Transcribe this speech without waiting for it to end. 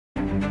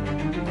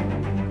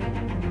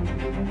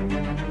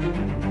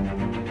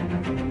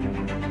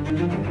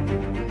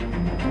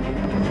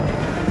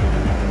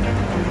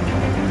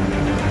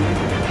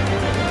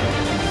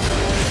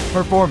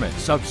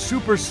performance of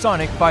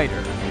supersonic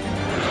fighter.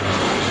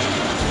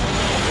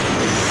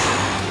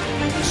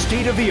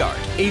 State-of-the-art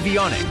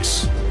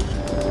avionics.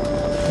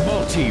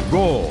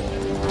 Multi-role.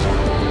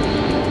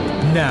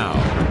 Now,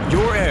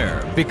 your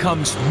air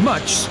becomes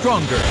much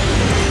stronger.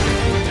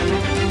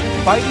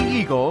 Fighting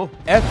Eagle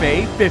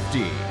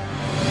FA-50.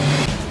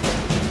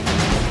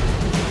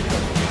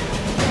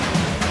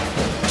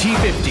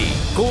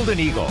 T-50 Golden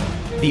Eagle,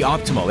 the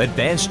optimal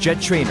advanced jet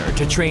trainer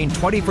to train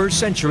 21st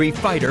century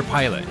fighter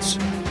pilots.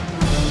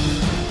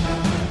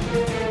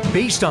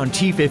 Based on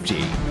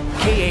T-50,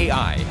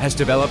 KAI has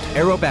developed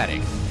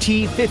aerobatic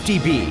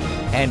T-50B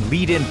and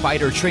lead-in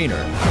fighter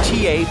trainer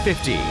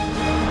TA-50.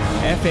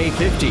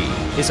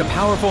 FA-50 is a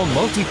powerful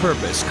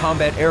multi-purpose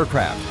combat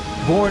aircraft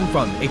born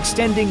from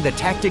extending the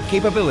tactic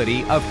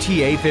capability of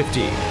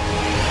TA-50.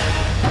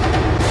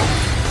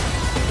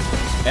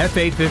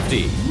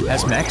 FA-50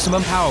 has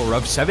maximum power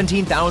of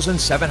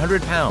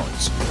 17,700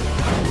 pounds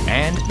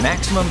and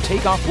maximum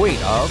takeoff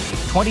weight of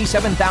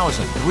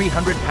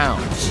 27,300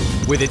 pounds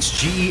with its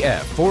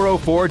GEF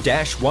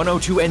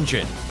 404-102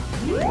 engine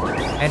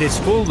and its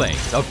full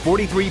length of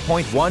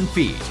 43.1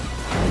 feet,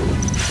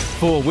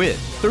 full width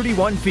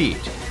 31 feet,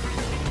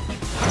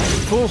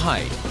 full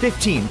height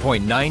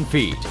 15.9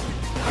 feet,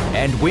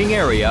 and wing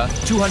area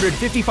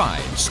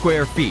 255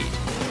 square feet.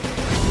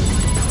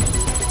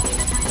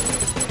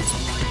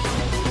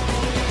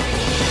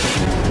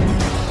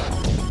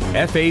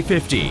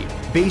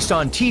 FA-50, based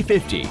on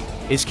T-50,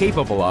 is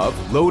capable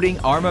of loading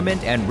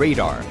armament and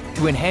radar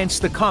to enhance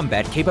the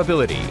combat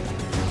capability.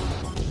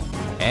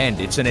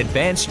 And it's an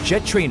advanced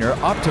jet trainer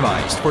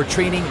optimized for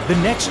training the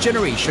next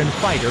generation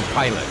fighter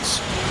pilots.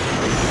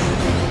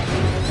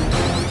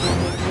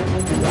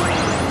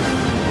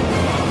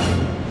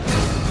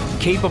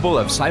 Capable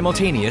of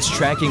simultaneous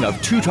tracking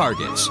of 2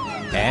 targets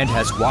and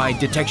has wide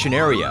detection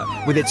area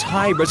with its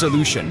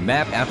high-resolution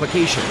map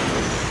application.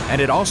 And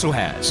it also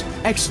has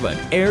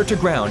excellent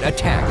air-to-ground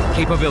attack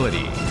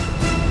capability.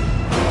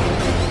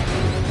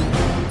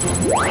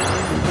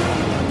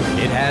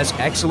 It has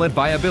excellent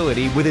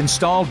viability with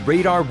installed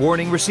radar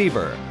warning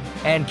receiver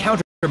and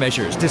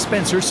countermeasures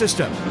dispenser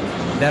system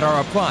that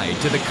are applied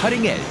to the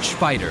cutting-edge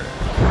fighter.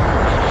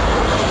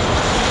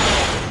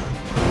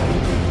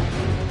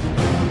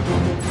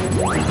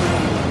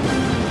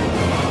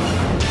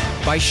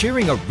 By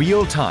sharing a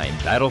real-time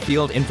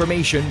battlefield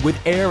information with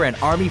air and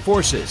army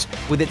forces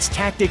with its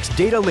tactics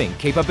data link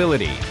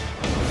capability,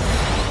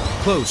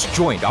 close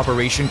joint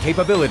operation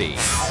capability,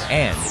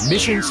 and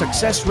mission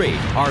success rate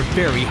are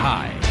very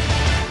high.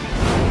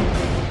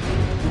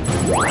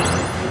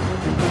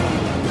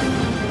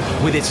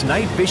 With its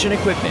night vision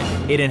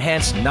equipment, it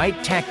enhanced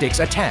night tactics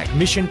attack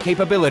mission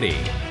capability.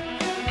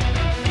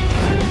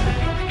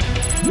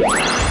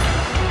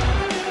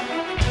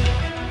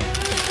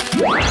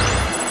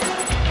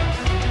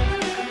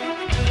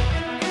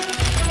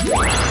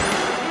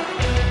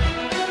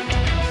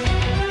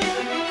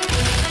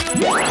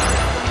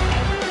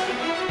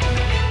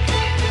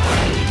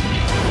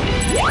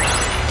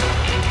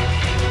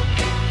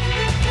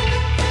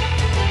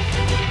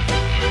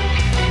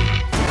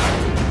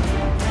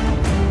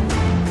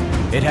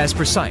 It has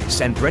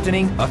precise and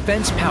threatening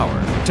offense power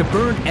to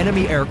burn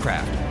enemy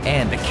aircraft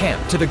and the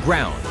camp to the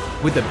ground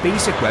with the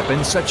basic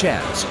weapons such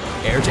as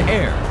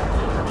air-to-air,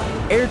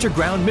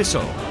 air-to-ground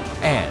missile,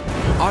 and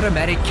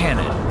automatic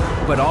cannon,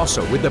 but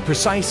also with the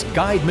precise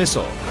guide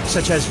missile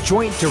such as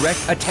joint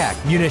direct attack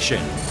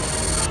munition.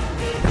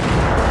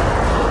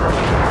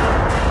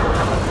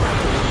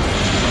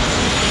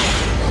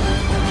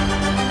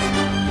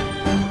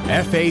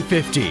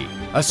 FA-50,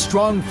 a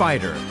strong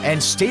fighter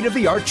and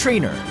state-of-the-art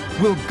trainer,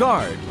 will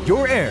guard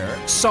your air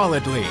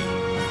solidly.